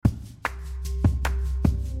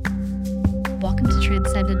Welcome to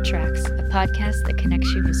Transcendent Tracks, a podcast that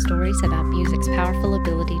connects you with stories about music's powerful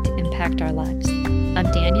ability to impact our lives. I'm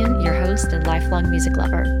Danyan, your host and lifelong music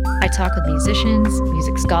lover. I talk with musicians,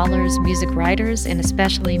 music scholars, music writers, and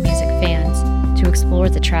especially music fans to explore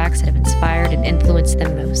the tracks that have inspired and influenced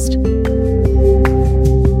them most.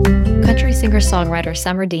 Country singer-songwriter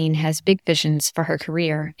Summer Dean has big visions for her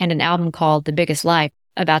career and an album called The Biggest Life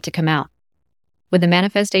about to come out. With a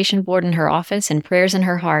manifestation board in her office and prayers in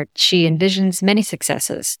her heart, she envisions many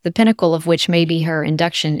successes, the pinnacle of which may be her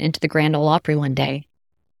induction into the Grand Ole Opry one day.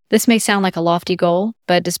 This may sound like a lofty goal,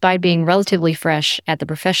 but despite being relatively fresh at the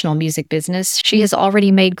professional music business, she has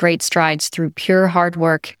already made great strides through pure hard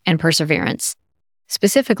work and perseverance.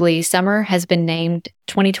 Specifically, Summer has been named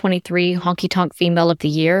 2023 Honky Tonk Female of the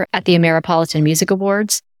Year at the Ameripolitan Music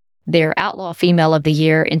Awards, their Outlaw Female of the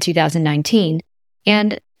Year in 2019,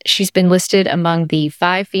 and she's been listed among the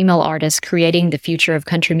 5 female artists creating the future of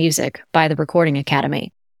country music by the Recording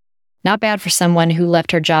Academy. Not bad for someone who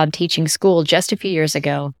left her job teaching school just a few years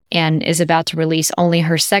ago and is about to release only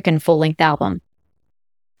her second full-length album.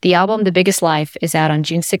 The album, The Biggest Life, is out on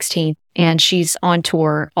June 16th, and she's on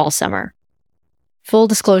tour all summer. Full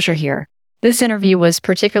disclosure here, this interview was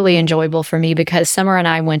particularly enjoyable for me because Summer and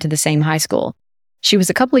I went to the same high school. She was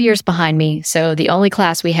a couple of years behind me, so the only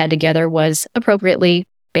class we had together was, appropriately,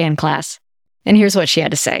 band class. And here's what she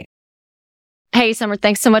had to say. Hey, Summer,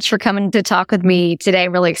 thanks so much for coming to talk with me today.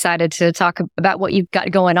 I'm really excited to talk about what you've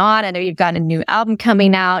got going on. I know you've got a new album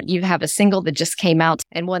coming out. You have a single that just came out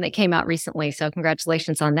and one that came out recently. So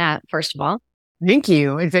congratulations on that, first of all. Thank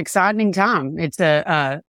you. It's an exciting time.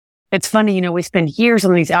 It's funny, we spend years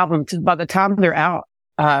on these albums. By the time they're out,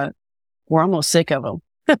 we're almost sick of them.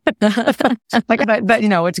 but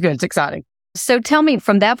it's good. It's exciting. So tell me,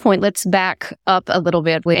 from that point, let's back up a little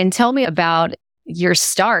bit and tell me about your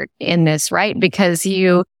start in this, right? Because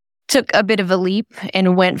you took a bit of a leap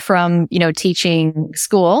and went from, teaching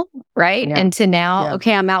school, right? Yeah. And to now,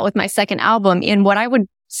 okay, I'm out with my second album in what I would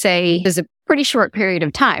say is a pretty short period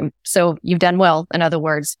of time. So you've done well, in other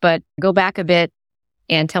words, but go back a bit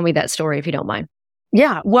and tell me that story if you don't mind.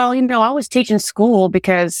 Yeah. Well, I was teaching school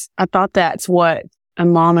because I thought that's what a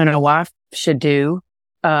mom and a wife should do.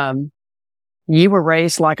 You were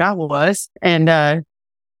raised like I was, and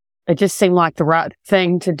it just seemed like the right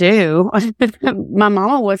thing to do. My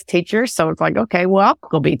mama was a teacher, so it's like, okay, well, I'll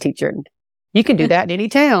go be a teacher. You can do that in any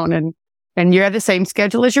town, and you have the same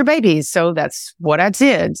schedule as your babies. So that's what I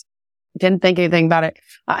did. Didn't think anything about it.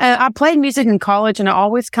 I played music in college, and I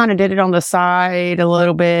always kind of did it on the side a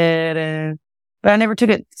little bit, but I never took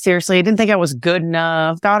it seriously. I didn't think I was good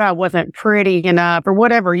enough, thought I wasn't pretty enough, or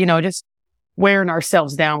whatever, just wearing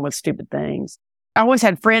ourselves down with stupid things. I always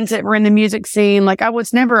had friends that were in the music scene. Like, I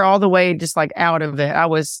was never all the way just like out of it. I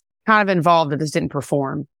was kind of involved, but just didn't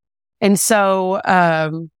perform. And so,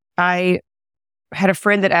 I had a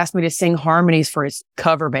friend that asked me to sing harmonies for his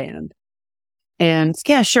cover band. And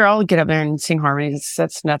yeah, sure, I'll get up there and sing harmonies.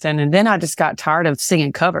 That's nothing. And then I just got tired of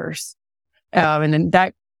singing covers. And then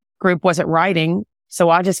that group wasn't writing. So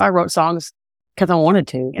I wrote songs because I wanted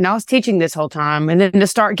to. And I was teaching this whole time. And then to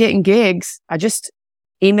start getting gigs, I just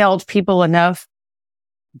emailed people enough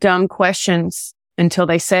dumb questions until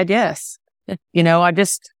they said yes. I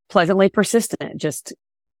just pleasantly persistent. Just,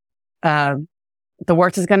 the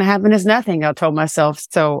worst is going to happen is nothing, I told myself.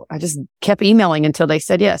 So I just kept emailing until they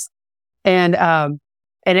said yes. And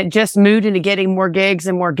it just moved into getting more gigs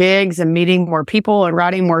and meeting more people and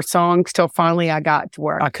writing more songs till finally I got to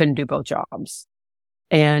where I couldn't do both jobs.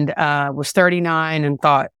 And was 39 and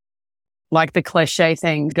thought, like the cliche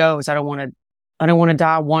thing goes, I don't want to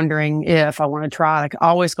die wondering if I want to try. I can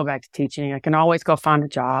always go back to teaching. I can always go find a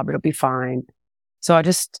job. It'll be fine. So I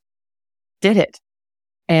just did it.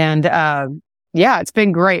 And it's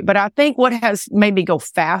been great. But I think what has made me go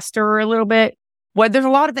faster a little bit, there's a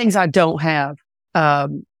lot of things I don't have.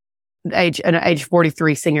 An age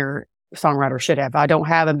 43 singer songwriter should have. I don't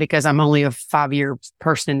have them because I'm only a 5-year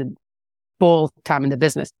person full time in the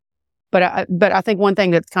business. But I think one thing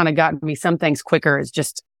that's kind of gotten me some things quicker is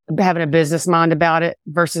just having a business mind about it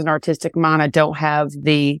versus an artistic mind. I don't have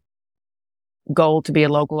the goal to be a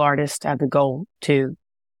local artist. I have the goal to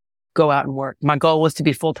go out and work. My goal was to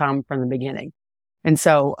be full time from the beginning. And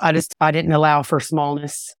so I didn't allow for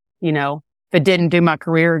smallness. If it didn't do my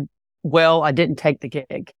career well, I didn't take the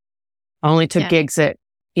gig. I only took gigs that,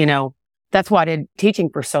 that's why I did teaching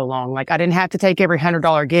for so long. Like, I didn't have to take every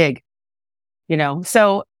 $100 gig.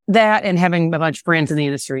 So that, and having a bunch of friends in the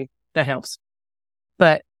industry, that helps.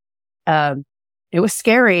 But, it was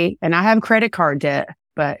scary, and I have credit card debt,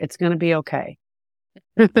 but it's going to be okay.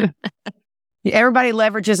 Everybody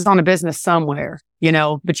leverages on a business somewhere,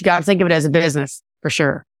 but you got to think of it as a business for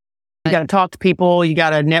sure. You got to talk to people. You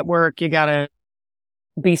got to network. You got to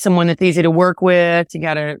be someone that's easy to work with. You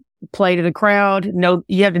got to play to the crowd.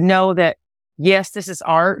 You have to know that, yes, this is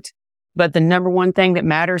art, but the number one thing that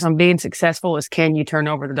matters on being successful is, can you turn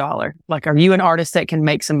over the dollar? Like, are you an artist that can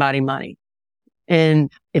make somebody money?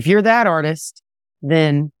 And if you're that artist,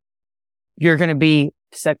 then you're going to be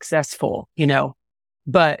successful,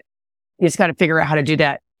 but you just got to figure out how to do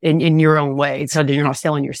that in your own way, so that you're not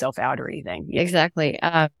selling yourself out or anything. Exactly.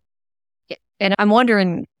 And I'm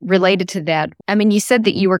wondering, related to that, I mean, you said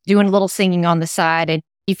that you were doing a little singing on the side and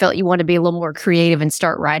you felt you wanted to be a little more creative and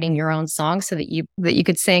start writing your own songs so that you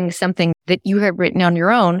could sing something that you had written on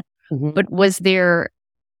your own. Mm-hmm. But was there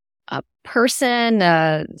a person,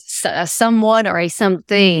 a someone, or a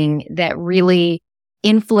something that really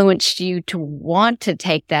influenced you to want to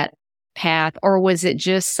take that path? Or was it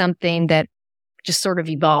just something that just sort of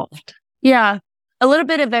evolved? Yeah, a little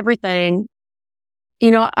bit of everything.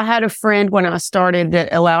 I had a friend when I started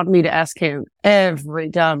that allowed me to ask him every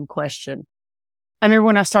dumb question. I remember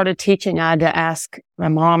when I started teaching, I had to ask my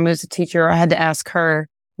mom, who's a teacher, I had to ask her,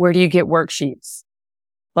 where do you get worksheets?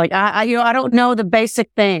 Like, I don't know the basic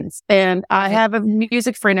things. And I have a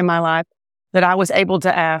music friend in my life that I was able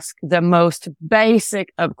to ask the most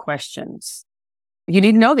basic of questions. You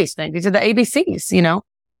need to know these things. These are the ABCs,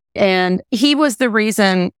 and he was the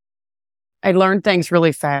reason I learned things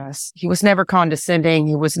really fast. He was never condescending.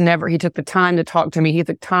 He took the time to talk to me. He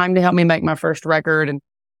took time to help me make my first record and,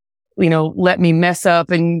 let me mess up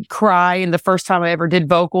and cry. And the first time I ever did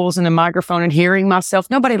vocals in a microphone and hearing myself,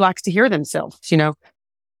 nobody likes to hear themselves,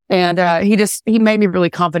 and, he made me really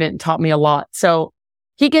confident and taught me a lot. So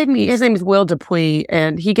his name is Will Dupuis,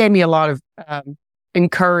 and he gave me a lot of,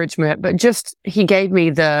 encouragement, but he gave me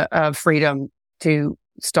the freedom to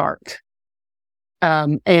start.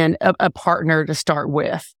 And a partner to start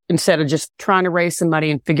with, instead of just trying to raise some money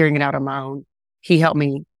and figuring it out on my own. He helped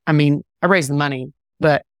me. I mean, I raised the money,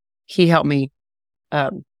 but he helped me,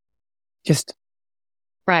 just.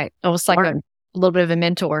 Right. Almost like a little bit of a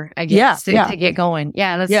mentor, I guess, to get going.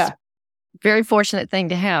 Yeah. That's a very fortunate thing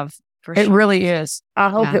to have. For sure. It really is. I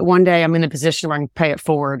hope that one day I'm in a position where I can pay it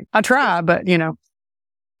forward. I try, but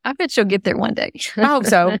I bet you'll get there one day. I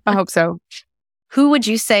hope so. Who would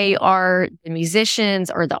you say are the musicians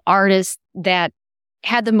or the artists that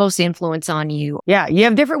had the most influence on you? Yeah, you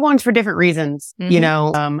have different ones for different reasons,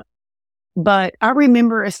 but I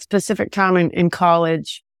remember a specific time in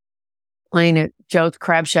college playing at Joe's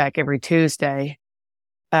Crab Shack every Tuesday,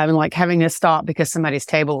 and like having to stop because somebody's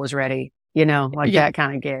table was ready, that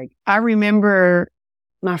kind of gig. I remember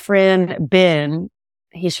my friend Ben,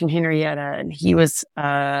 he's from Henrietta, and he was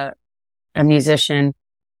a musician.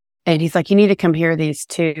 And he's like, you need to come hear these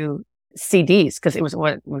two CDs, because it was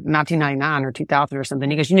 1999 or 2000 or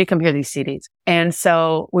something. He goes, you need to come hear these CDs. And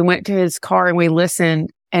so we went to his car and we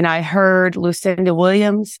listened, and I heard Lucinda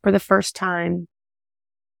Williams for the first time.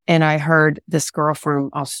 And I heard this girl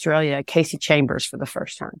from Australia, Casey Chambers, for the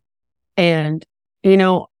first time. And,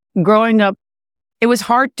 growing up, it was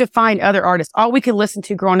hard to find other artists. All we could listen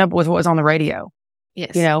to growing up was what was on the radio.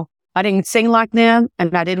 Yes. I didn't sing like them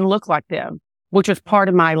and I didn't look like them, which was part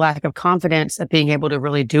of my lack of confidence of being able to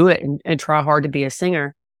really do it and try hard to be a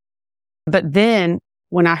singer. But then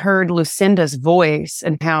when I heard Lucinda's voice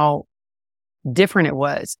and how different it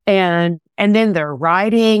was, and then their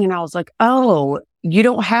writing, and I was like, oh, you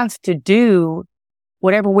don't have to do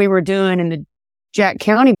whatever we were doing in the Jack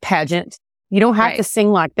County pageant. You don't have to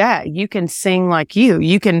sing like that. You can sing like you.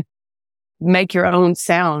 You can make your own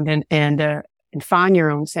sound and find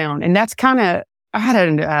your own sound. And that's kind of, I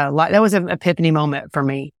had that was an epiphany moment for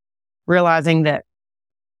me, realizing that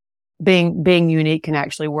being unique can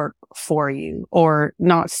actually work for you, or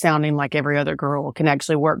not sounding like every other girl can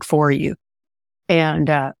actually work for you. And,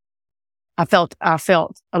 I felt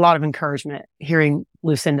a lot of encouragement hearing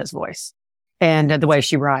Lucinda's voice and the way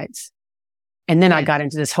she writes. And then I got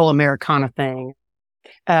into this whole Americana thing,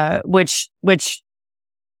 which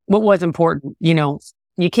what was important,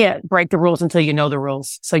 you can't break the rules until you know the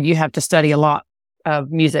rules. So you have to study a lot of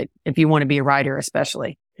music if you want to be a writer,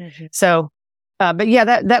 especially. Mm-hmm. So, but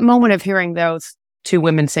yeah, that moment of hearing those two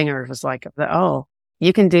women singers was like, oh,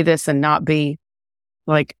 you can do this and not be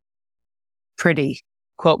like pretty,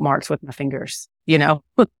 quote marks with my fingers,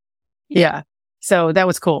 Yeah. So that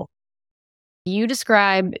was cool. You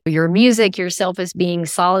describe your music, yourself, as being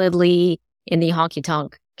solidly in the honky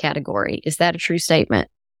tonk category. Is that a true statement?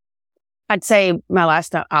 I'd say my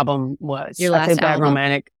last album was. Your last album?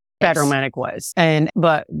 Bad Romantic was.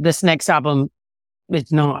 But this next album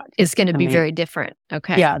it's not. It's going to I be mean, very different.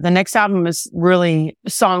 Okay. Yeah. The next album is really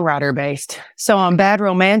songwriter based. So on Bad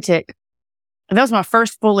Romantic, that was my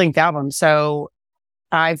first full length album. So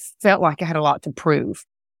I felt like I had a lot to prove.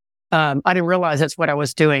 I didn't realize that's what I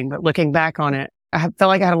was doing, but looking back on it, felt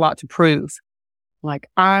like I had a lot to prove. Like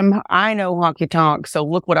I know honky tonk, so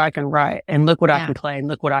look what I can write and look what I can play and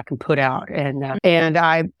look what I can put out. And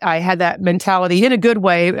I had that mentality in a good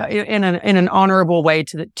way, in an honorable way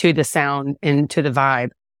to the sound and to the vibe.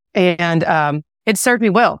 And, it served me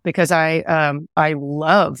well because I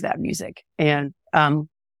love that music and,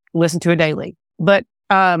 listen to it daily. But,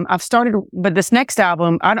 but this next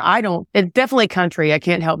album, it's definitely country. I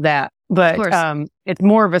can't help that, but, it's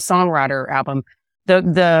more of a songwriter album.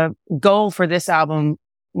 The goal for this album,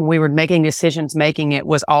 when we were making decisions, making it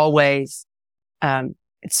was always,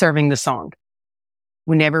 serving the song.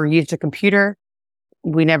 We never used a computer.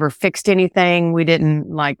 We never fixed anything. We didn't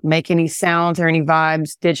like make any sounds or any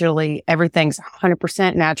vibes digitally. Everything's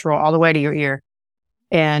 100% natural all the way to your ear.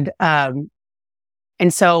 And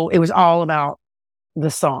so it was all about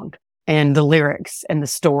the song and the lyrics and the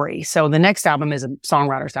story. So the next album is a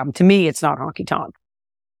songwriter's album. To me, it's not honky tonk,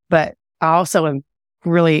 but I also am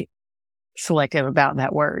really selective about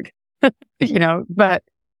that word, but no,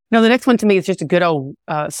 the next one to me is just a good old,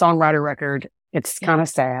 songwriter record. It's kind of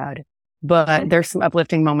sad, but there's some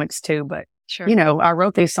uplifting moments too. But, I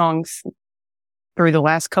wrote these songs through the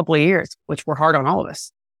last couple of years, which were hard on all of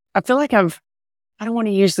us. I feel like I don't want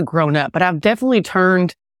to use the grown up, but I've definitely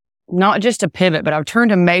turned not just a pivot, but I've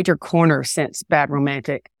turned a major corner since Bad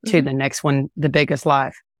Romantic to the next one, The Biggest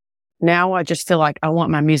Life. Now I just feel like I want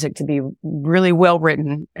my music to be really well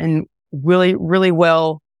written and really, really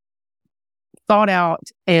well thought out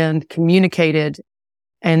and communicated.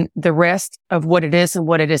 And the rest of what it is and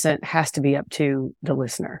what it isn't has to be up to the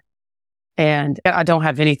listener. And I don't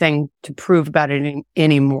have anything to prove about it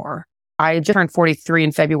anymore. I just turned 43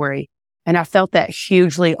 in February and I felt that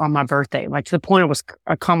hugely on my birthday, like to the point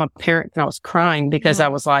I called my parents and I was crying because I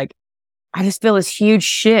was like, I just feel this huge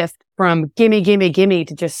shift from gimme, gimme, gimme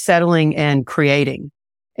to just settling and creating.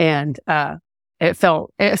 And, it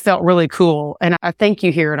felt really cool. And I think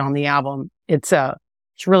you hear it on the album. It's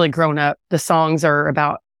really grown up. The songs are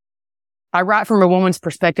about, I write from a woman's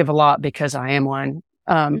perspective a lot because I am one.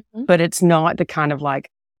 But it's not the kind of like,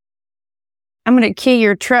 I'm going to key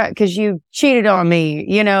your truck because you cheated on me.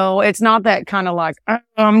 It's not that kind of like, oh,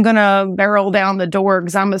 I'm going to barrel down the door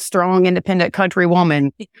because I'm a strong, independent country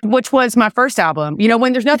woman, which was my first album,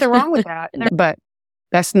 when there's nothing wrong with that. But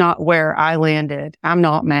that's not where I landed. I'm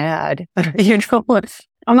not mad.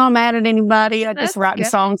 I'm not mad at anybody. I just writing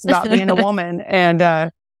songs about being a woman.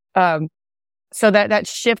 And, so that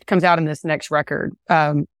shift comes out in this next record.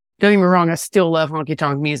 Don't get me wrong. I still love honky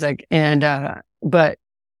tonk music. And, but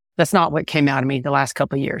that's not what came out of me the last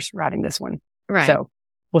couple of years writing this one. Right. So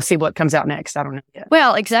we'll see what comes out next. I don't know yet.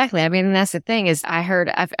 Well, exactly. I mean, that's the thing is I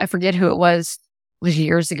heard, I forget who it was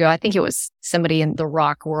years ago. I think it was somebody in the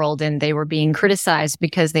rock world and they were being criticized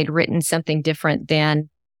because they'd written something different than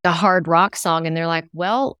the hard rock song. And they're like,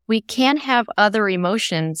 well, we can have other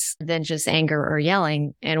emotions than just anger or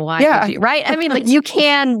yelling. And why? Yeah. Right. I mean, like you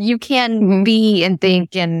can be and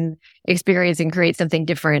think and experience and create something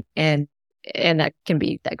different. And that can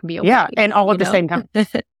be okay. Yeah. And all at the same time.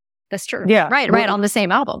 That's true. Yeah. Right. On the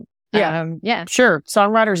same album. Yeah. Yeah. Sure.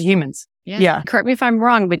 Songwriters are humans. Yeah. Correct me if I'm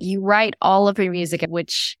wrong, but you write all of your music,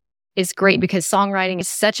 which is great because songwriting is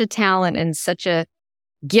such a talent and such a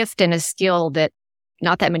gift and a skill that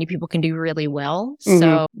not that many people can do really well.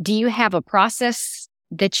 So do you have a process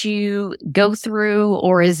that you go through,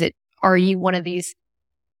 or are you one of these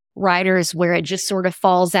writers where it just sort of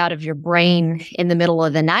falls out of your brain in the middle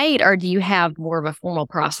of the night, or do you have more of a formal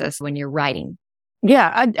process when you're writing? Yeah,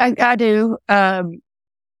 I do.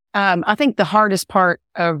 I think the hardest part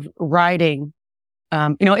of writing,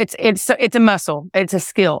 it's a muscle, it's a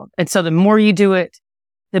skill. And so the more you do it,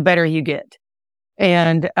 the better you get.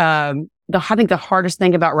 And, I think the hardest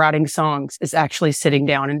thing about writing songs is actually sitting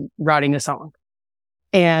down and writing a song.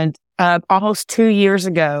 And, almost 2 years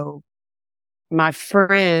ago, my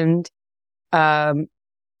friend,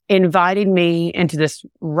 invited me into this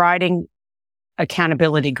writing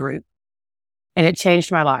accountability group and it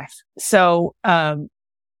changed my life. So,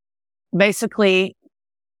 basically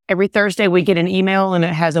every Thursday we get an email and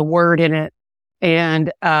it has a word in it.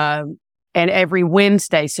 And every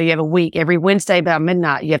Wednesday, so you have a week, every Wednesday about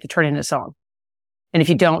midnight, you have to turn in a song. And if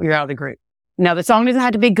you don't, you're out of the group. Now the song doesn't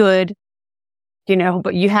have to be good,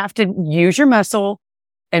 but you have to use your muscle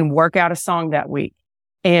and work out a song that week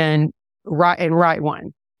and write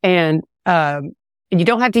one. And And you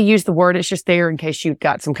don't have to use the word. It's just there in case you've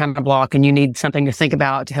got some kind of block and you need something to think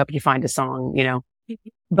about to help you find a song, you know.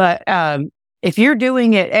 But if you're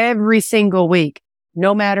doing it every single week,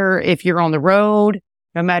 no matter if you're on the road,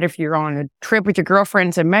 no matter if you're on a trip with your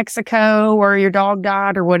girlfriends in Mexico or your dog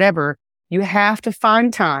died or whatever, you have to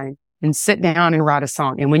find time and sit down and write a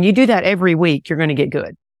song. And when you do that every week, you're going to get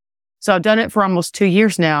good. So I've done it for almost 2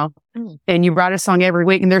 years now. And you write a song every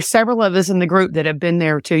week. And there's several of us in the group that have been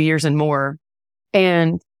there 2 years and more.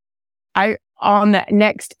 And on that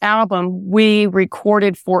next album, we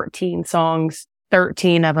recorded 14 songs.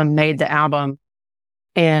 13 of them made the album.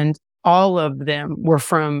 And all of them were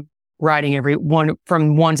from writing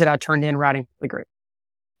from ones that I turned in writing for the group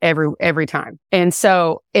every time. And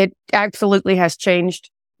so it absolutely has changed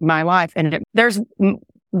my life. And there's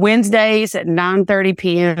Wednesdays at 9:30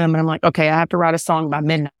 p.m. and I'm like, okay, I have to write a song by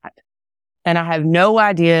midnight. And I have no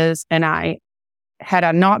ideas. And had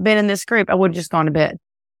I not been in this group, I would have just gone to bed.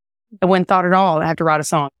 I wouldn't thought at all. I have to write a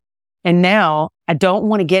song. And now I don't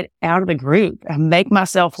want to get out of the group. I make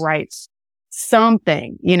myself write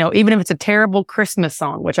something, you know, even if it's a terrible Christmas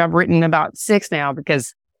song, which I've written about 6 now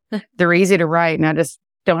because they're easy to write and I just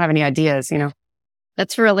don't have any ideas, you know.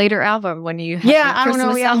 That's for a later album when you have I don't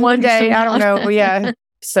know. Yeah, one day, I don't know. Yeah.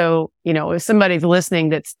 So, you know, if somebody's listening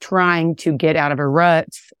that's trying to get out of a rut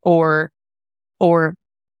or,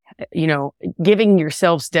 you know, giving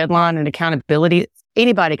yourselves deadline and accountability,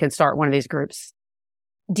 anybody can start one of these groups.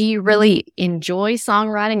 Do you really enjoy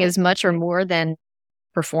songwriting as much or more than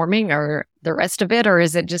performing or the rest of it? Or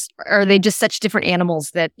are they just such different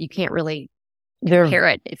animals that you can't really compare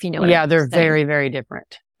it, if you know what I mean? They're very, very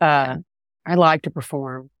different. I like to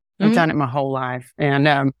perform. I've done it my whole life.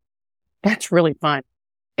 And that's really fun.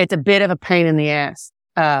 It's a bit of a pain in the ass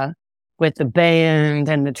with the band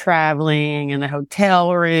and the traveling and the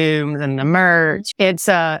hotel rooms and the merch. It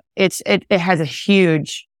has a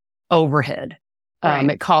huge overhead. Right.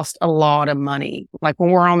 It costs a lot of money. Like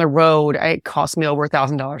when we're on the road, it costs me over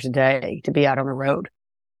 $1,000 a day to be out on the road.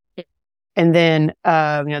 And then, you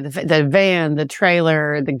know, the van, the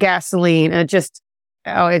trailer, the gasoline, and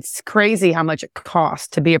it's crazy how much it costs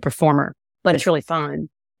to be a performer, but it's really fun.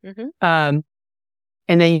 And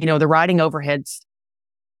then, you know, the writing overheads,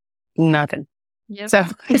 nothing. Yep. So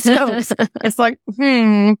it's like,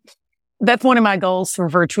 that's one of my goals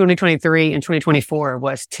for 2023 and 2024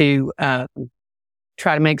 was to,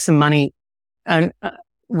 try to make some money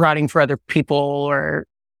writing for other people or,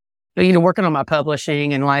 you know, working on my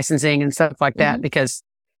publishing and licensing and stuff like that, because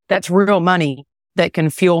that's real money that can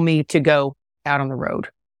fuel me to go out on the road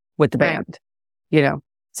with the band, you know?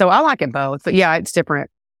 So I like it both, but yeah, it's different.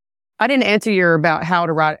 I didn't answer your about how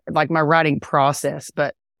to write, like my writing process,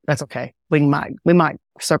 but that's okay. We might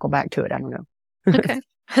circle back to it. I don't know. Okay.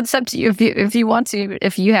 It's up to you if you want to,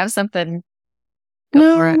 if you have something.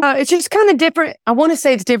 No, it's just kind of different. I want to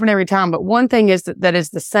say it's different every time, but one thing is that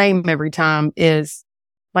is the same every time is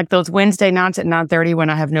like those Wednesday nights at 9:30 when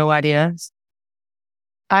I have no ideas.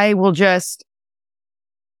 I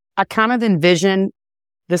kind of envision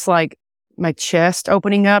this, like my chest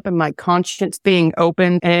opening up and my conscience being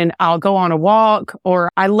open, and I'll go on a walk or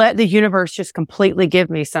I let the universe just completely give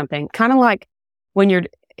me something. Kind of like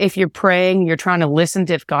if you're praying, you're trying to listen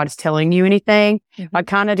to if God's telling you anything. I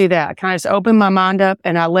kind of do that. I kind of just open my mind up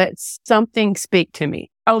and I let something speak to me.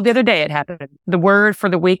 Oh, the other day it happened. The word for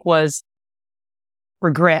the week was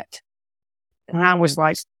regret. And I was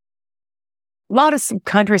like, a lot of some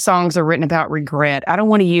country songs are written about regret. I don't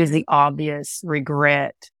want to use the obvious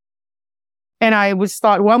regret. And I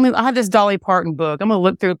thought, well, I have this Dolly Parton book. I'm going to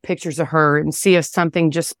look through pictures of her and see if something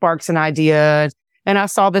just sparks an idea. And I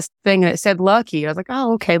saw this thing and it said lucky. I was like,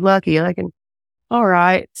 oh, okay, lucky. All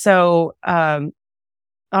right. So, I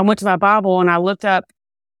went to my Bible and I looked up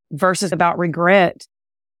verses about regret.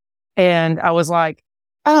 And I was like,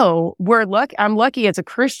 oh, I'm lucky as a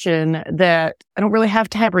Christian that I don't really have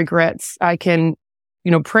to have regrets. I can,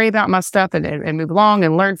 you know, pray about my stuff and move along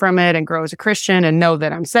and learn from it and grow as a Christian and know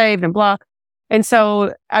that I'm saved and blah. And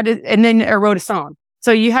so and then I wrote a song.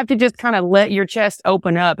 So you have to just kind of let your chest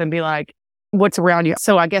open up and be like, what's around you.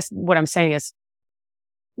 So I guess what I'm saying is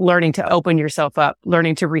learning to open yourself up,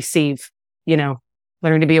 learning to receive, you know,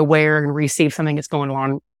 learning to be aware and receive something that's going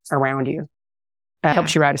on around you.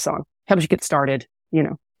 Helps you write a song, helps you get started, you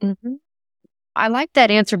know. I like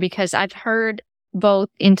that answer because I've heard both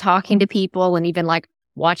in talking to people and even like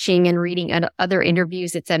watching and reading other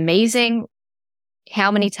interviews. It's amazing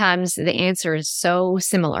how many times the answer is so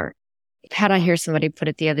similar. Had I hear somebody put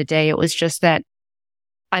it the other day, it was just that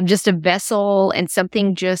I'm just a vessel and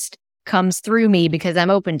something just comes through me because I'm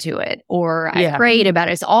open to it or I prayed about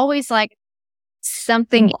it. It's always like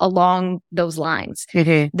something along those lines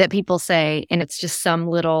Mm-hmm. that people say, and it's just some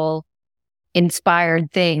little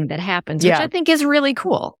inspired thing that happens, which Yeah. I think is really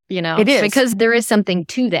cool, It is. because there is something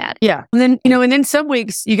to that. Yeah. And then, and then some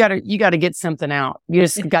weeks you gotta get something out. You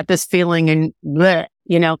just got this feeling and bleh,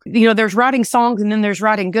 there's writing songs and then there's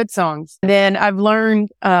writing good songs. And then I've learned,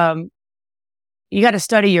 you got to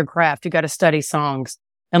study your craft. You got to study songs.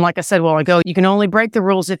 And like I said a while ago, you can only break the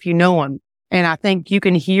rules if you know them. And I think you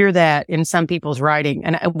can hear that in some people's writing.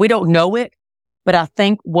 And we don't know it, but I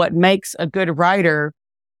think what makes a good writer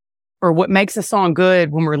or what makes a song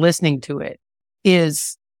good when we're listening to it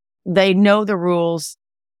is they know the rules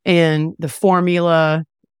and the formula,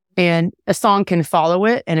 and a song can follow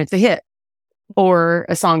it and it's a hit, or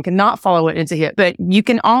a song cannot follow it and it's a hit. But you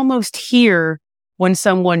can almost hear when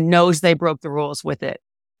someone knows they broke the rules with it.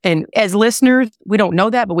 And as listeners, we don't know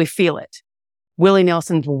that, but we feel it. Willie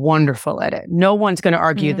Nelson's wonderful at it. No one's going to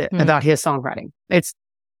argue that about his songwriting. It's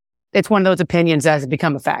one of those opinions that has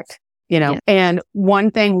become a fact, Yeah. And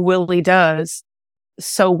one thing Willie does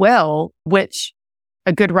so well, which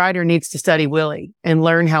a good writer needs to study Willie and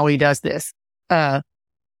learn how he does this,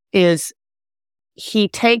 is he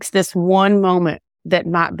takes this one moment that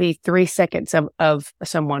might be 3 seconds of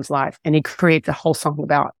someone's life, and he creates a whole song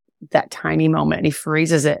about that tiny moment, and he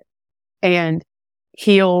freezes it. And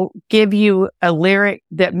he'll give you a lyric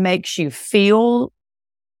that makes you feel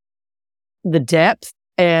the depth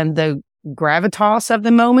and the gravitas of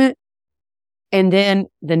the moment. And then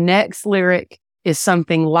the next lyric is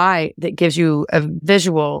something light that gives you a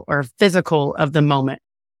visual or physical of the moment.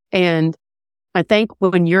 And I think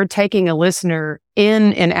when you're taking a listener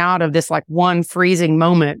in and out of this like one freezing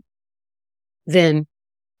moment, then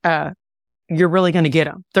you're really going to get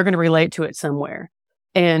them. They're going to relate to it somewhere.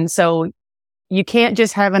 And so you can't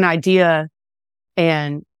just have an idea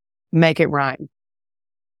and make it rhyme.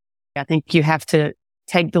 I think you have to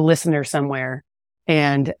take the listener somewhere.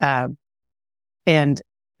 And I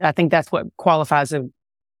think that's what qualifies a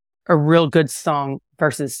real good song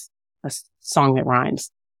versus a song that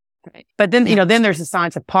rhymes. Right. But then, then there's the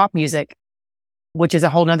science of pop music, which is a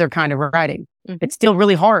whole nother kind of writing. Mm-hmm. It's still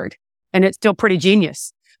really hard and it's still pretty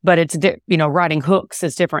genius, but it's, writing hooks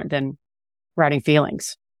is different than writing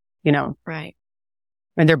feelings, Right.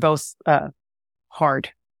 and they're both, hard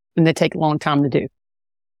and they take a long time to do.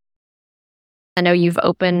 I know you've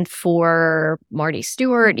opened for Marty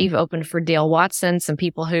Stewart, you've opened for Dale Watson, some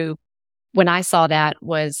people who, when I saw that,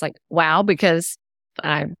 was like, wow, because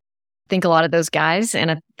I think a lot of those guys,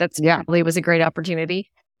 and that's probably was a great opportunity.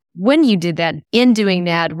 When you did that, in doing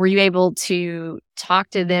that, were you able to talk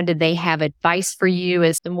to them? Did they have advice for you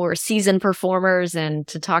as the more seasoned performers and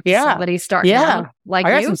to talk to somebody starting out like I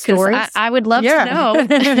got you? some stories. I would love to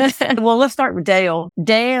know. Well, let's start with Dale.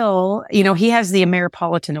 Dale, he has the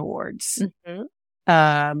Ameripolitan Awards. Mm-hmm.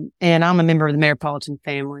 And I'm a member of the Ameripolitan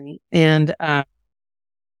family. And a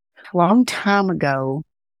long time ago,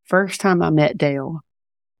 first time I met Dale,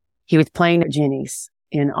 he was playing at Jenny's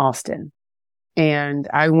in Austin. And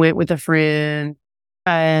I went with a friend,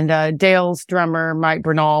 and Dale's drummer, Mike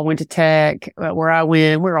Bernal, went to Tech, where I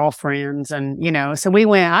went. We're all friends. And, so we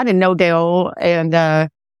went. I didn't know Dale. And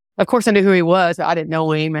of course, I knew who he was, but I didn't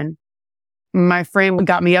know him. And my friend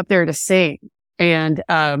got me up there to sing. And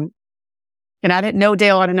I didn't know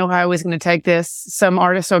Dale. I didn't know how I was going to take this. Some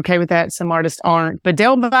artists are okay with that. Some artists aren't. But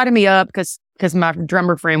Dale invited me up because my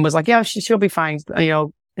drummer friend was like, yeah, she'll be fine.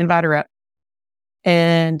 Invite her up.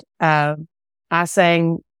 And I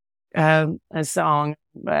sang a song,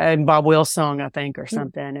 a Bob Wills song, I think, or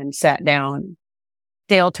something, and sat down.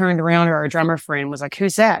 Dale turned around to our drummer friend, was like,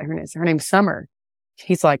 who's that? Her name's Summer.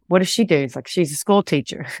 He's like, what does she do? He's like, she's a school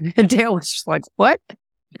teacher. And Dale was just like, what?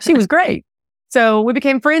 She was great. So we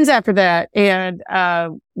became friends after that, and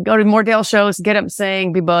go to more Dale shows, get up and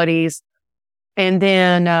sing, be buddies. And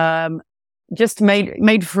then just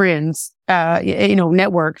made friends,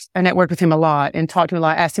 networked. I networked with him a lot and talked to him a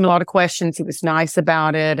lot, asked him a lot of questions. He was nice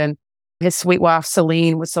about it. And his sweet wife,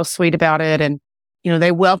 Celine, was so sweet about it. And,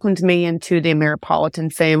 they welcomed me into the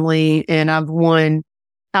Ameripolitan family, and I've won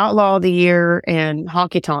Outlaw of the Year and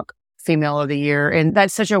Honky Tonk Female of the Year. And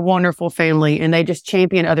that's such a wonderful family, and they just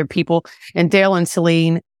champion other people. And Dale and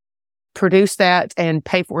Celine produce that and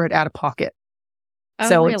pay for it out of pocket. Oh,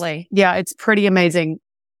 so really? It's pretty amazing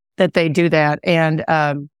that they do that. And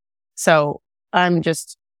so I'm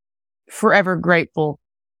just forever grateful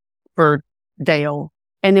for Dale.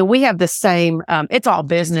 And then we have the same, it's all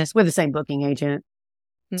business with the same booking agent.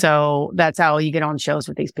 Mm-hmm. So that's how you get on shows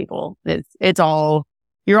with these people. It's all,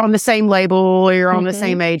 you're on the same label, you're on the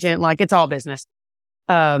same agent, like it's all business.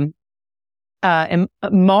 And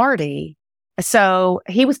Marty So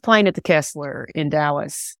he was playing at the Kessler in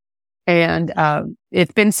Dallas. And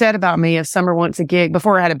it's been said about me, if Summer wants a gig,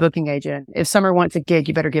 before I had a booking agent, if Summer wants a gig,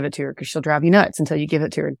 you better give it to her because she'll drive you nuts until you give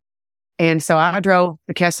it to her. And so I drove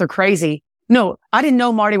the Kessler crazy. No, I didn't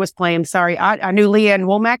know Marty was playing. Sorry. I knew Leanne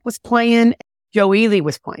Womack was playing. Joe Ely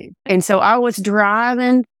was playing. And so I was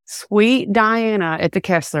driving sweet Diana at the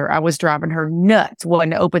Kessler. I was driving her nuts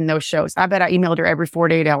wanting to open those shows. I bet I emailed her every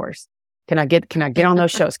 48 hours. Can I get on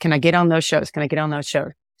those shows? Can I get on those shows? Can I get on those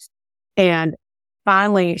shows? And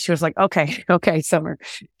finally she was like, okay, Summer,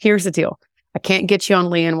 here's the deal. I can't get you on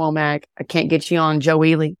Leanne Womack. I can't get you on Joe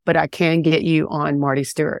Ely, but I can get you on Marty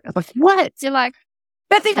Stewart. I was like, what? You're like,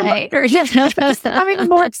 that's even later. I'm even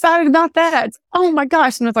more excited about that. Oh my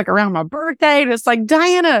gosh. And it's like around my birthday. And it's like,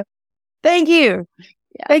 Diana, thank you.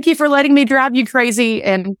 Yeah. Thank you for letting me drive you crazy.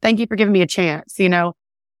 And thank you for giving me a chance,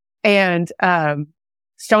 and,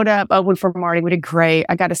 showed up, opened for Marty. We did great.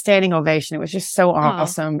 I got a standing ovation. It was just so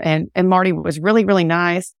awesome. And Marty was really, really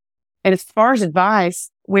nice. And as far as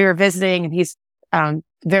advice, we were visiting and he's,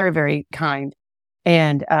 very, very kind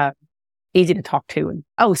and, easy to talk to.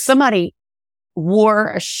 And somebody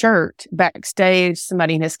wore a shirt backstage,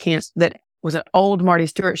 somebody in his camp that was an old Marty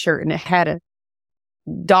Stewart shirt and it had a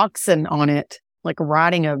dachshund on it, like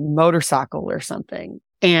riding a motorcycle or something.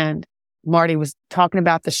 And Marty was talking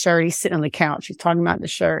about the shirt. He's sitting on the couch. He's talking about the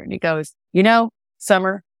shirt and he goes,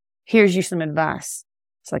 Summer, here's you some advice.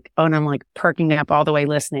 It's like, and I'm like perking up all the way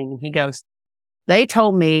listening. And he goes, they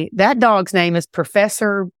told me that dog's name is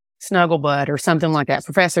Professor Snugglebutt or something like that,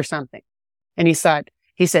 Professor something. And he said,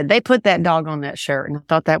 they put that dog on that shirt. And I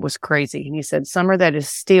thought that was crazy. And he said, Summer, that is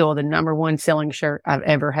still the #1 selling shirt I've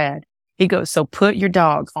ever had. He goes, so put your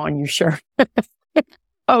dog on your shirt.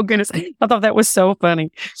 Oh, goodness. I thought that was so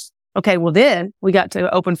funny. Okay, well, then we got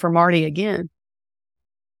to open for Marty again.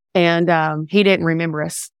 And he didn't remember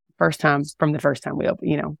us from the first time we opened,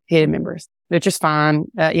 he didn't remember us, which is fine,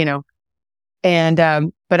 And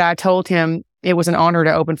but I told him it was an honor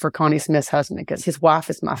to open for Connie Smith's husband because his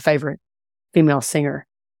wife is my favorite female singer.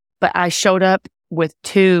 But I showed up with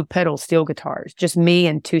 2 pedal steel guitars, just me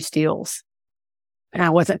and 2 steels. And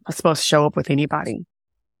I wasn't supposed to show up with anybody.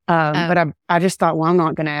 But I just thought, well, I'm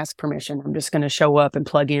not going to ask permission. I'm just going to show up and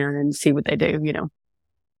plug in and see what they do,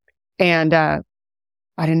 And I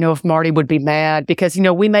didn't know if Marty would be mad because,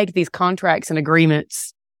 we make these contracts and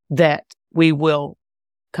agreements that we will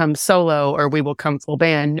come solo or we will come full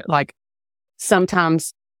band. Like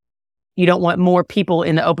sometimes you don't want more people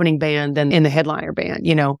in the opening band than in the headliner band,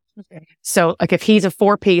 Okay. So like if he's a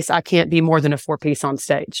 4-piece, I can't be more than a 4-piece on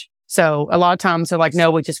stage. So a lot of times they're like,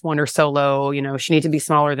 no, we just want her solo. She needs to be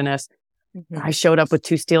smaller than us. Mm-hmm. I showed up with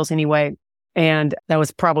 2 steels anyway. And that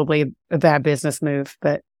was probably a bad business move.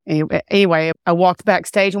 But anyway, I walked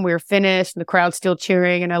backstage when we were finished and the crowd's still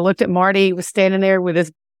cheering. And I looked at Marty, he was standing there with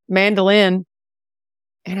his mandolin.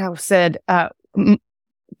 And I said,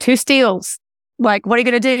 2 steels. Like, what are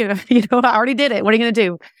you going to do? I already did it. What are you going to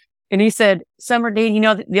do? And he said, Summer Dean,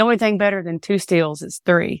 the only thing better than 2 steels is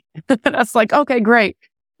 3. And I was like, okay, great.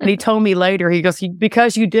 And he told me later, he goes,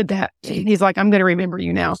 because you did that, he's like, I'm going to remember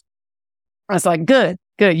you now. I was like, good.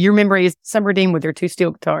 You remember Summer Dean with your 2 steel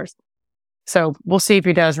guitars. So we'll see if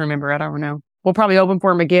he does remember. I don't know. We'll probably open for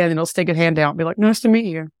him again and he'll stick a hand out and be like, nice to meet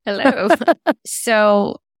you. Hello.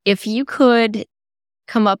 So if you could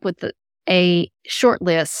come up with a short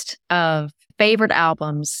list of favorite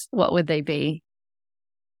albums, what would they be?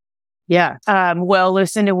 Yeah. Well,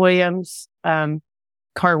 Lucinda Williams,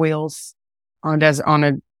 Car Wheels on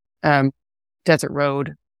a desert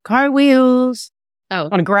road. Car Wheels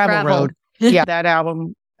on a gravel road. Yeah, that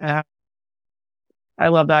album. I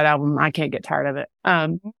love that album. I can't get tired of it.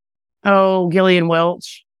 Gillian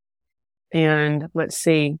Welch. And let's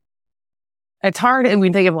see. It's hard when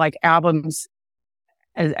we think of like albums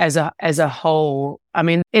as a whole. I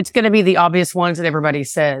mean, it's going to be the obvious ones that everybody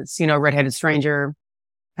says, Redheaded Stranger.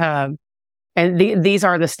 And these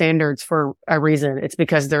are the standards for a reason. It's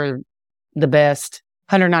because they're the best.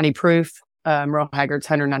 190 Proof, Merle Haggard's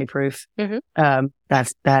 190 Proof. Mm-hmm.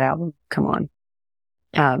 That's that album. Come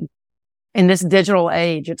on. In this digital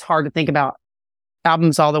age, it's hard to think about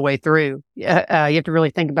albums all the way through. You have to really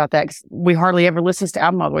think about that because we hardly ever listen to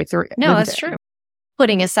album all the way through. No, that's true.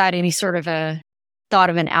 Putting aside any sort of a thought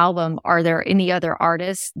of an album, are there any other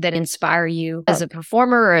artists that inspire you as a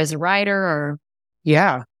performer or as a writer or?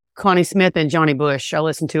 Yeah. Connie Smith and Johnny Bush, I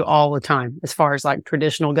listen to all the time as far as like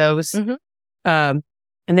traditional goes. Mm-hmm.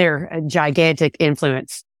 And they're a gigantic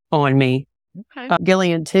influence on me. Okay.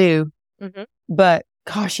 Gillian too. Mm-hmm. But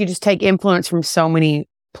gosh, you just take influence from so many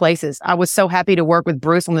places. I was so happy to work with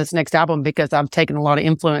Bruce on this next album because I've taken a lot of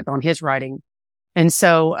influence on his writing. And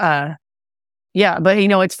so, Yeah. But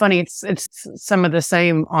it's funny. It's some of the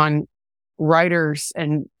same on writers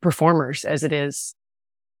and performers as it is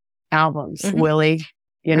albums. Willie,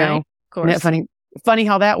 Right. Of course. Isn't it funny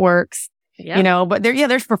how that works, Yep. but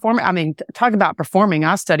there's performing. I mean, talk about performing.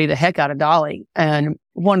 I study the heck out of Dolly, and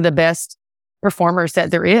one of the best performers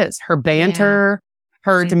that there is. Her banter,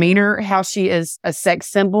 her demeanor, how she is a sex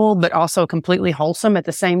symbol, but also completely wholesome at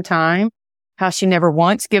the same time. How she never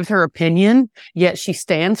once gives her opinion, yet she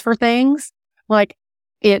stands for things. Like,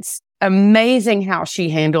 it's amazing how she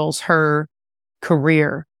handles her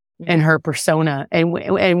career and her persona. And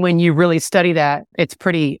when you really study that, it's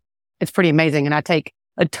pretty amazing. And I take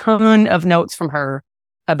a ton of notes from her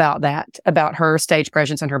about that, about her stage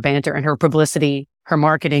presence and her banter and her publicity, her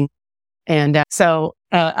marketing. And so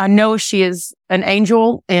I know she is an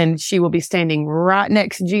angel, and she will be standing right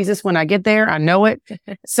next to Jesus when I get there. I know it.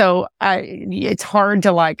 So it's hard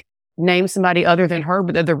to name somebody other than her,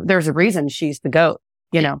 but there's a reason she's the GOAT,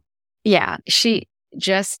 Yeah. She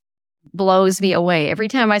just blows me away. Every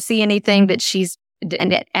time I see anything that she's,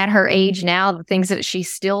 and at her age now, the things that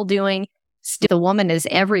she's still doing, the woman is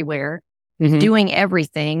everywhere, doing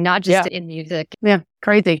everything, not just in music. Yeah.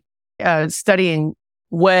 Crazy. Studying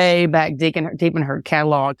way back deep in her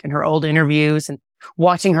catalog and her old interviews and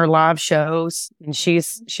watching her live shows. And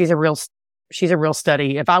she's a real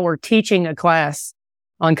study. If I were teaching a class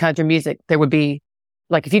on country music, there would be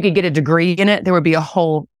if you could get a degree in it, there would be a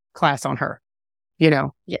whole class on her,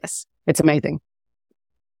 Yes. It's amazing.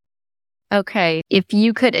 Okay. If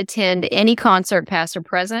you could attend any concert, past or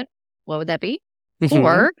present, what would that be?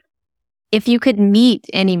 Or if you could meet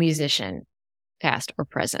any musician, past or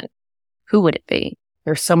present, who would it be?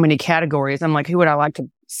 There's so many categories. I'm like, who would I like to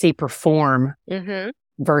see perform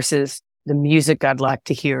versus the music I'd like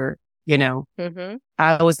to hear,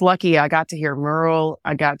 I was lucky. I got to hear Merle.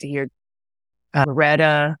 I got to hear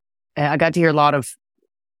Loretta. I got to hear a lot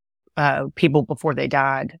of people before they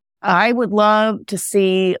died. I would love to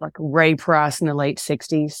see Ray Price in the late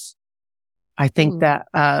 60s. I think that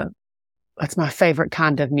that's my favorite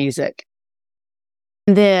kind of music.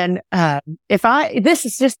 And then this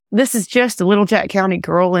is just a little Jack County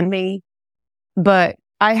girl in me, but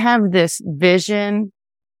I have this vision,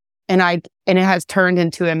 and it has turned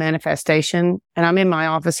into a manifestation. And I'm in my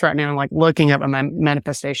office right now, looking up at my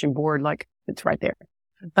manifestation board, it's right there.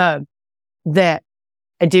 That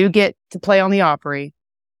I do get to play on the Opry,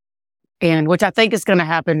 and which I think is going to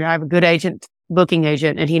happen. I have a good booking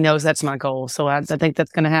agent, and he knows that's my goal. So I think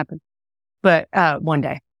that's going to happen, but one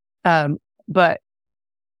day.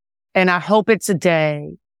 And I hope it's a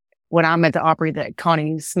day when I'm at the Opry that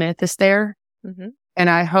Connie Smith is there. And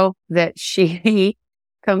I hope that she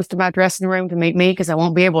comes to my dressing room to meet me, because I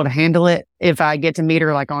won't be able to handle it if I get to meet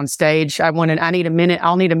her on stage. I need a minute.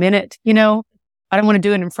 I'll need a minute. I don't want to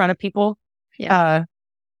do it in front of people. Yeah.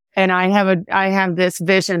 And I have this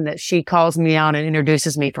vision that she calls me out and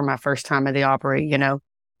introduces me for my first time at the Opry,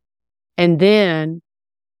 and then,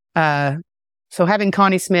 so having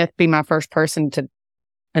Connie Smith be my first person to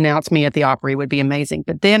announce me at the Opry would be amazing.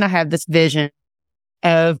 But then I have this vision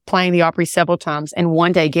of playing the Opry several times and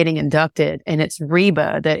one day getting inducted, and it's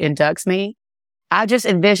Reba that inducts me. I just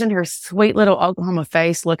envisioned her sweet little Oklahoma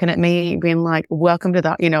face looking at me being like, welcome to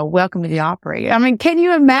the Opry. I mean, can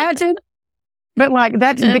you imagine? But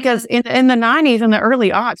that's because in the 90s and the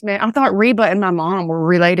early aughts, man, I thought Reba and my mom were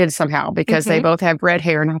related somehow because they both have red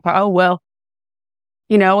hair. And I thought, oh, well,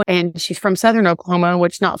 and she's from Southern Oklahoma,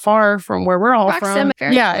 which is not far from where we're all from.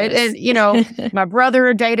 Yeah. And my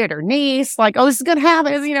brother dated her niece, oh, this is going to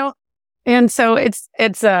happen, And so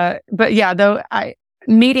but yeah, though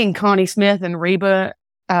meeting Connie Smith and Reba,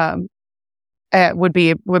 would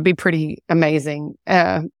be pretty amazing.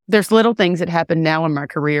 There's little things that happen now in my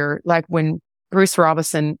career, like when Bruce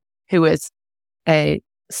Robison, who is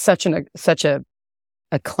such a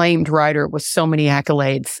acclaimed writer with so many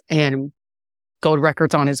accolades and gold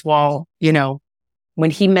records on his wall, when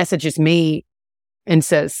he messages me and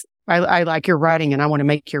says, I like your writing and I want to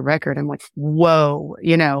make your record. I'm like, whoa,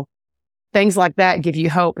 things like that give you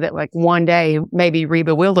hope that one day maybe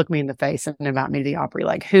Reba will look me in the face and invite me to the Opry.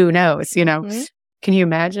 Who knows, Can you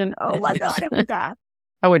imagine? Oh my God, I would die.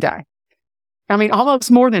 I would die. I mean, almost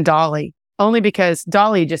more than Dolly, only because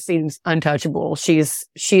Dolly just seems untouchable.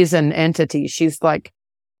 She's an entity. She's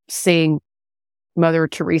seeing Mother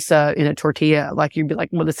Teresa in a tortilla. You'd be like,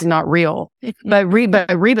 well, this is not real. But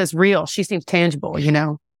Reba's real. She seems tangible,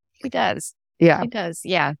 She does. Yeah. She does.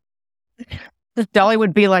 Yeah. Dolly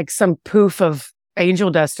would be like some poof of angel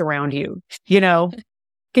dust around you, Can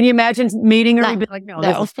you imagine meeting her? You'd be like, no.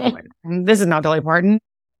 This is not Dolly Parton.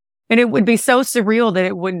 And it would be so surreal that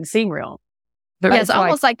it wouldn't seem real. But yeah, it's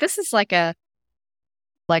almost like this is like a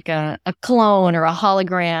like a clone or a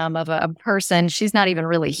hologram of a person. She's not even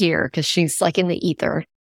really here because she's like in the ether.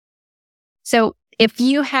 So if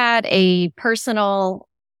you had a personal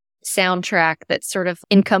soundtrack that sort of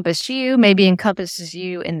encompassed you, maybe encompasses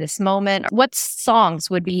you in this moment, what songs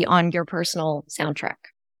would be on your personal soundtrack?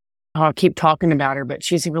 I'll keep talking about her, but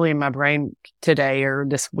she's really in my brain today or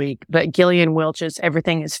this week. But Gillian Welch's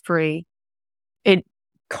Everything is Free. It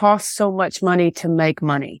costs so much money to make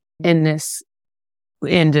money in this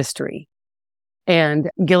industry. And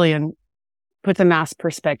Gillian puts a nice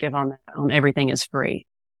perspective on that, on Everything is Free.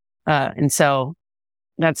 And so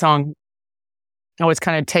that song always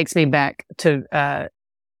kind of takes me back to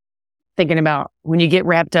thinking about when you get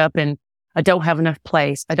wrapped up in, I don't have enough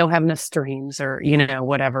place, I don't have enough streams, or,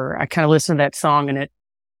 whatever. I kind of listen to that song and it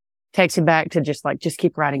takes me back to just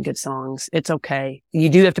keep writing good songs. It's okay. You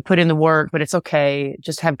do have to put in the work, but it's okay.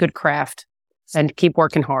 Just have good craft and keep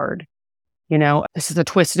working hard. This is a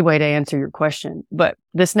twisted way to answer your question, but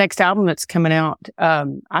this next album that's coming out,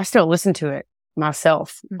 I still listen to it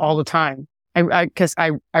myself all the time. Cause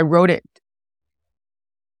I wrote it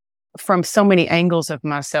from so many angles of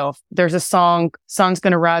myself. There's a Sun's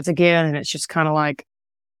Gonna Rise Again. And it's just kind of like,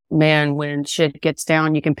 man, when shit gets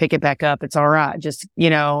down, you can pick it back up. It's all right. Just,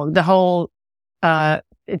 the whole,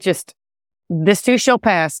 this too shall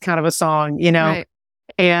pass kind of a song, Right.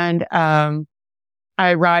 And,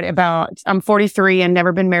 I write about, I'm 43 and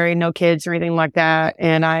never been married, no kids or anything like that.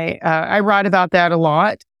 And I write about that a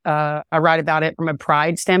lot. I write about it from a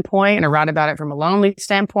pride standpoint, and I write about it from a lonely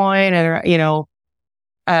standpoint. And,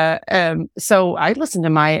 so I listen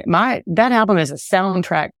to that album as a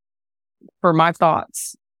soundtrack for my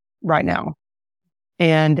thoughts right now.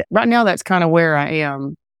 And right now, that's kind of where I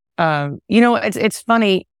am. It's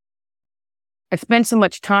funny. I spend so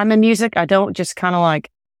much time in music. I don't just kind of like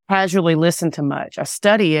casually listen to much. I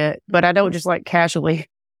study it, but I don't just like casually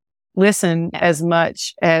listen as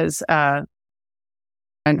much as, and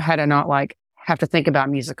had I not like have to think about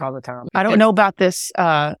music all the time. I don't know about this,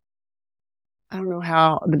 I don't know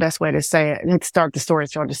how the best way to say it. Let's start the story.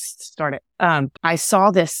 So I'll just start it. I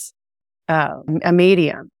saw this, a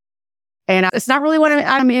medium, and it's not really what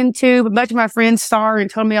I'm into, but much of my friends saw her and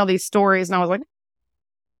told me all these stories. And I was like,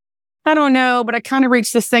 I don't know, but I kind of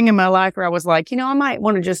reached this thing in my life where I was like, I might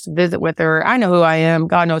want to just visit with her. I know who I am.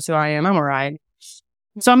 God knows who I am. I'm all right.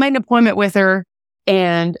 So I made an appointment with her.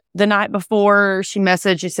 And the night before, she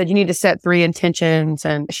messaged, she said, you need to set 3 intentions.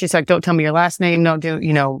 And she's like, don't tell me your last name. Don't do,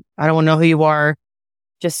 I don't want to know who you are.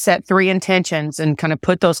 Just set 3 intentions and kind of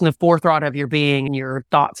put those in the forethought of your being and your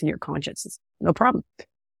thoughts and your conscience. No problem.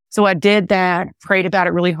 So I did that, prayed about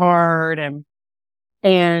it really hard, and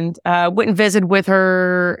went and visited with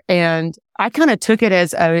her. And I kind of took it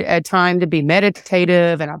as a time to be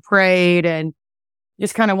meditative, and I prayed, and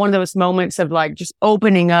just kind of one of those moments of like just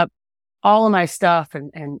opening up all of my stuff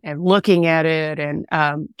and looking at it. And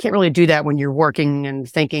can't really do that when you're working and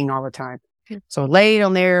thinking all the time. So I laid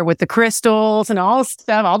on there with the crystals and all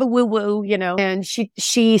stuff, all the woo-woo, and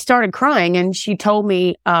she started crying, and she told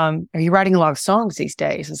me, are you writing a lot of songs these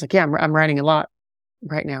days? I was like, yeah, I'm writing a lot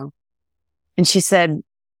right now. And she said,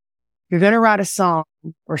 you're going to write a song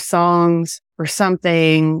or songs or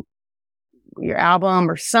something, your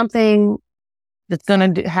album or something that's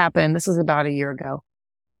going to happen. This was about a year ago.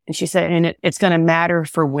 And she said, and it's going to matter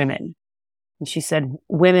for women. And she said,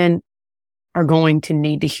 women are going to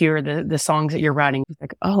need to hear the songs that you're writing. I was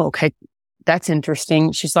like, oh, okay. That's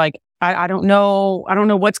interesting. She's like, I don't know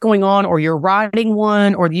what's going on, or you're writing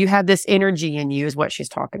one, or you have this energy in you, is what she's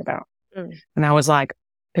talking about. And I was like,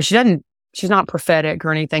 she's not prophetic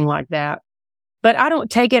or anything like that, but I don't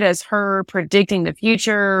take it as her predicting the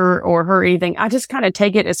future or her anything. I just kind of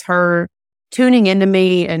take it as her tuning into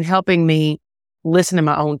me and helping me listen to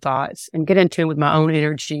my own thoughts and get in tune with my own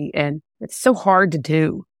energy. And it's so hard to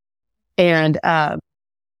do. And,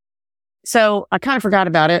 so I kind of forgot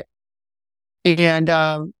about it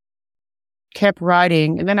and, kept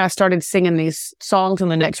writing. And then I started singing these songs on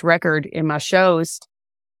the next record in my shows,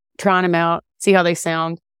 trying them out, see how they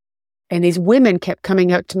sound. And these women kept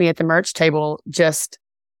coming up to me at the merch table, just,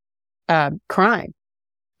 crying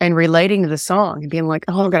and relating to the song and being like,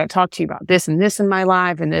 oh, I've got to talk to you about this and this in my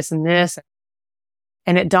life and this and this.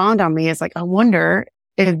 And it dawned on me, it's like, I wonder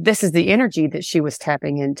if this is the energy that she was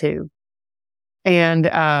tapping into.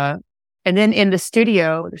 And then in the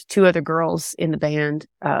studio, there's 2 other girls in the band,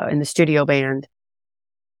 in the studio band.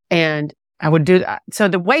 And I would do that. So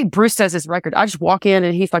the way Bruce does his record, I just walk in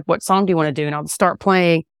and he's like, what song do you want to do? And I'll start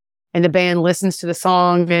playing, and the band listens to the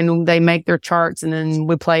song and they make their charts, and then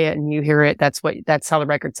we play it and you hear it. That's how the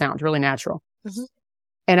record sounds, really natural. Mm-hmm.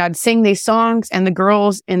 And I'd sing these songs and the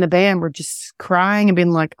girls in the band were just crying and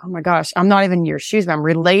being like, oh my gosh, I'm not even in your shoes, but I'm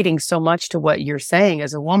relating so much to what you're saying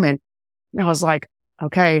as a woman. And I was like,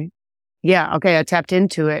 okay, yeah, okay. I tapped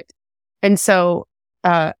into it. And so,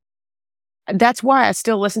 that's why I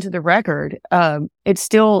still listen to the record. It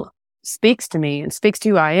still speaks to me and speaks to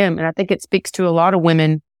who I am. And I think it speaks to a lot of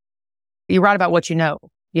women. You write about what you know,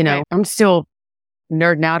 Right. I'm still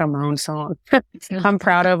nerding out on my own song. I'm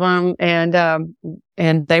proud of them.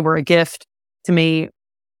 And they were a gift to me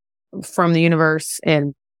from the universe,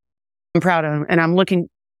 and I'm proud of them. And I'm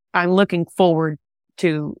looking forward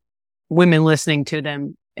to women listening to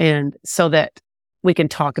them, and so that we can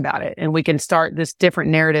talk about it and we can start this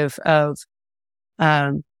different narrative of,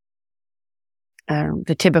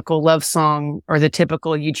 the typical love song or the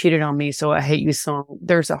typical "you cheated on me, so I hate you" song.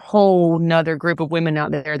 There's a whole nother group of women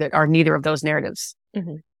out there that are neither of those narratives.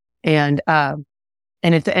 Mm-hmm. And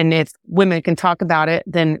if women can talk about it,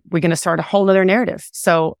 then we're going to start a whole other narrative.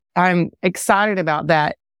 So I'm excited about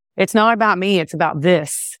that. It's not about me. It's about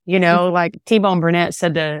this, like T-Bone Burnett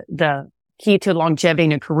said, the key to longevity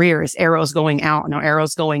in a career is arrows going out, no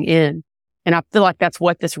arrows going in. And I feel like that's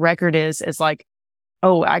what this record is like,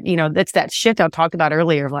 that's that shift I talked about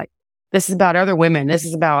earlier. Like, this is about other women. This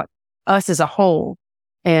is about us as a whole,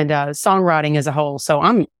 and songwriting as a whole. So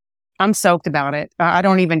I'm stoked about it. I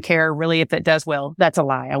don't even care really if it does well. That's a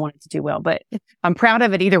lie. I want it to do well, but I'm proud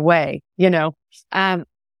of it either way,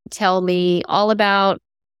 Tell me all about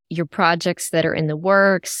your projects that are in the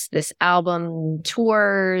works, this album,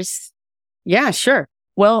 tours. Yeah, sure.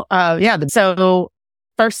 Well, so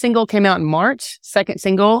first single came out in March, second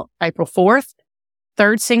single, April 4th,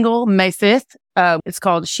 third single, May 5th. It's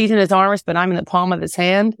called She's in His Arms, But I'm in the Palm of His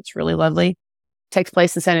Hand. It's really lovely. Takes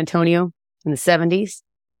place in San Antonio in the 70s.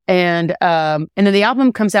 And then the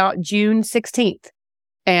album comes out June 16th,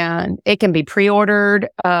 and it can be pre-ordered.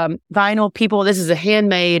 Vinyl people, this is a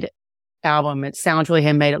handmade album. It sounds really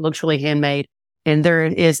handmade. It looks really handmade. And there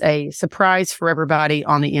is a surprise for everybody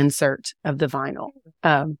on the insert of the vinyl.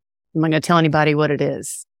 I'm not going to tell anybody what it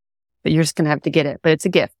is, but you're just going to have to get it. But it's a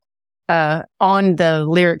gift on the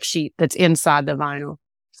lyric sheet that's inside the vinyl.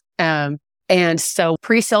 And so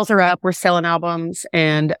pre-sales are up. We're selling albums,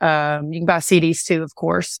 and you can buy CDs too, of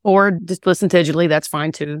course, or just listen digitally. That's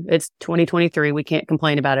fine too. It's 2023. We can't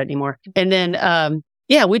complain about it anymore. And then,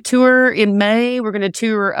 we tour in May. We're going to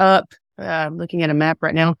tour up, looking at a map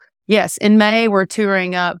right now. Yes, in May, we're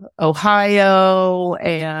touring up Ohio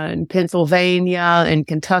and Pennsylvania and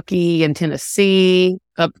Kentucky and Tennessee,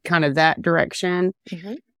 up kind of that direction.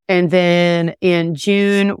 Mm-hmm. And then in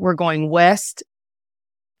June, we're going west,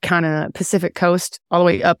 kind of Pacific coast, all the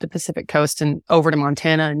way up the Pacific coast and over to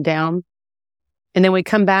Montana and down. And then we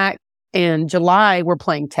come back in July, we're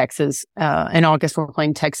playing Texas. In August, we're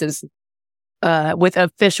playing Texas with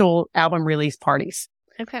official album release parties.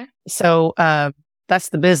 Okay. So that's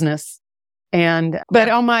the business. But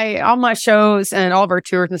on my shows and all of our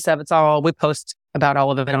tours and stuff, we post about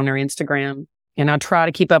all of it on our Instagram. And I try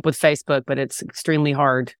to keep up with Facebook, but it's extremely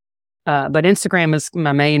hard. But Instagram is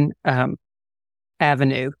my main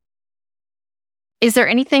avenue. Is there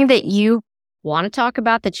anything that you want to talk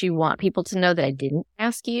about that you want people to know that I didn't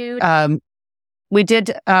ask you? We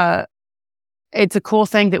did, it's a cool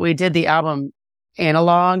thing that we did the album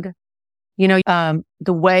analog. The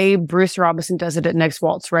way Bruce Robinson does it at Next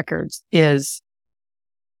Waltz Records is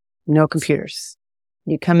no computers.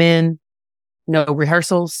 You come in, no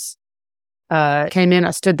rehearsals. Came in,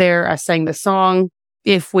 I stood there, I sang the song.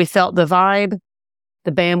 If we felt the vibe,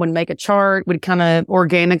 the band would make a chart, would kind of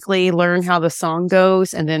organically learn how the song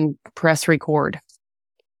goes, and then press record.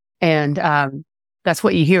 And that's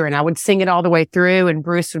what you hear. And I would sing it all the way through, and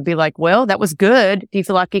Bruce would be like, well, that was good. Do you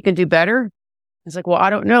feel like you can do better? I was like, well, I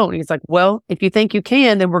don't know. And he's like, well, if you think you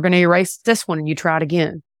can, then we're going to erase this one and you try it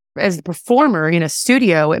again. As a performer in a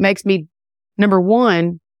studio, it makes me, number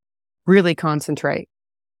one, really concentrate.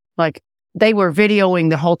 Like, they were videoing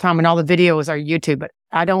the whole time, and all the videos are YouTube, but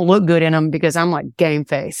I don't look good in them because I'm like game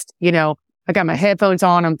faced. I got my headphones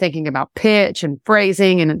on. I'm thinking about pitch and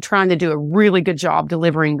phrasing and trying to do a really good job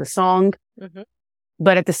delivering the song. Mm-hmm.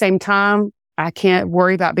 But at the same time, I can't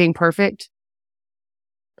worry about being perfect.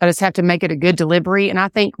 I just have to make it a good delivery. And I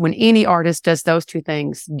think when any artist does those two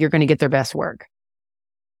things, you're going to get their best work.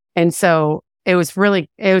 And so is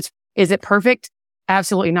it perfect?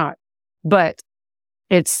 Absolutely not. But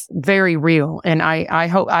it's very real. And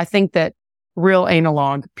I think that real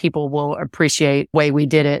analog people will appreciate the way we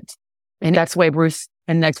did it. And that's the way Bruce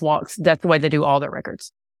and Next Waltz, that's the way they do all their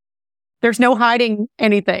records. There's no hiding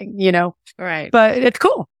anything, Right. But it's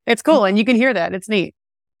cool. It's cool. And you can hear that. It's neat.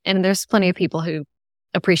 And there's plenty of people who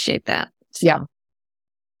appreciate that. Yeah.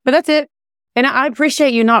 But that's it. And I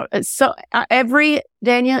appreciate you not so every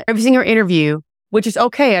single interview, which is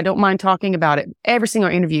okay. I don't mind talking about it. Every single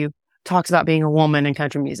interview talks about being a woman in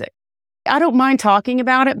country music. I don't mind talking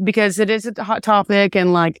about it because it is a hot topic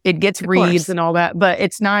and like it gets reads and all that, but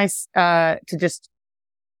it's nice, to just,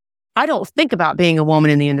 I don't think about being a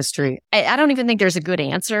woman in the industry. I don't even think there's a good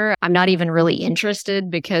answer. I'm not even really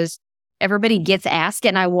interested because everybody gets asked it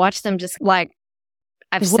and I watch them just like,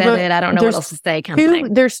 I've said it. I don't know what else to say kind of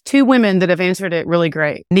thing. There's two women that have answered it really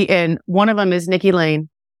great. And one of them is Nikki Lane.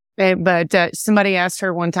 But somebody asked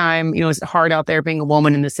her one time, is it hard out there being a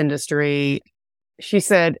woman in this industry? She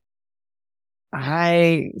said,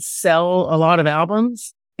 I sell a lot of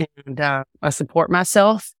albums and I support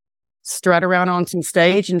myself, strut around on some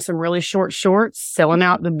stage in some really short shorts, selling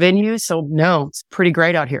out the venues. So no, it's pretty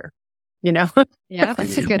great out here. Yeah,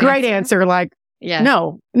 that's a good great answer. Like,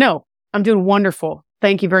 no, I'm doing wonderful.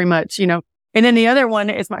 Thank you very much. And then the other one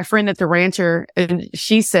is my friend at the rancher. And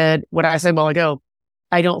she said what I said a while ago.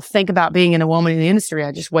 I don't think about being a woman in the industry.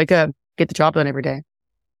 I just wake up, get the job done every day.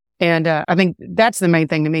 And I think that's the main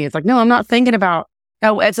thing to me. It's like, no, I'm not thinking about,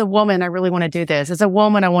 as a woman, I really want to do this. As a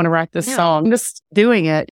woman, I want to write this song. I'm just doing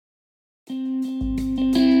it.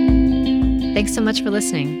 Thanks so much for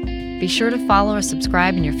listening. Be sure to follow or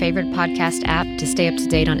subscribe in your favorite podcast app to stay up to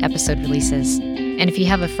date on episode releases. And if you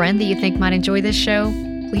have a friend that you think might enjoy this show,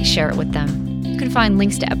 please share it with them. You can find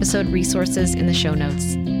links to episode resources in the show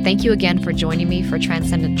notes. Thank you again for joining me for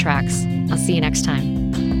Transcendent Tracks. I'll see you next time.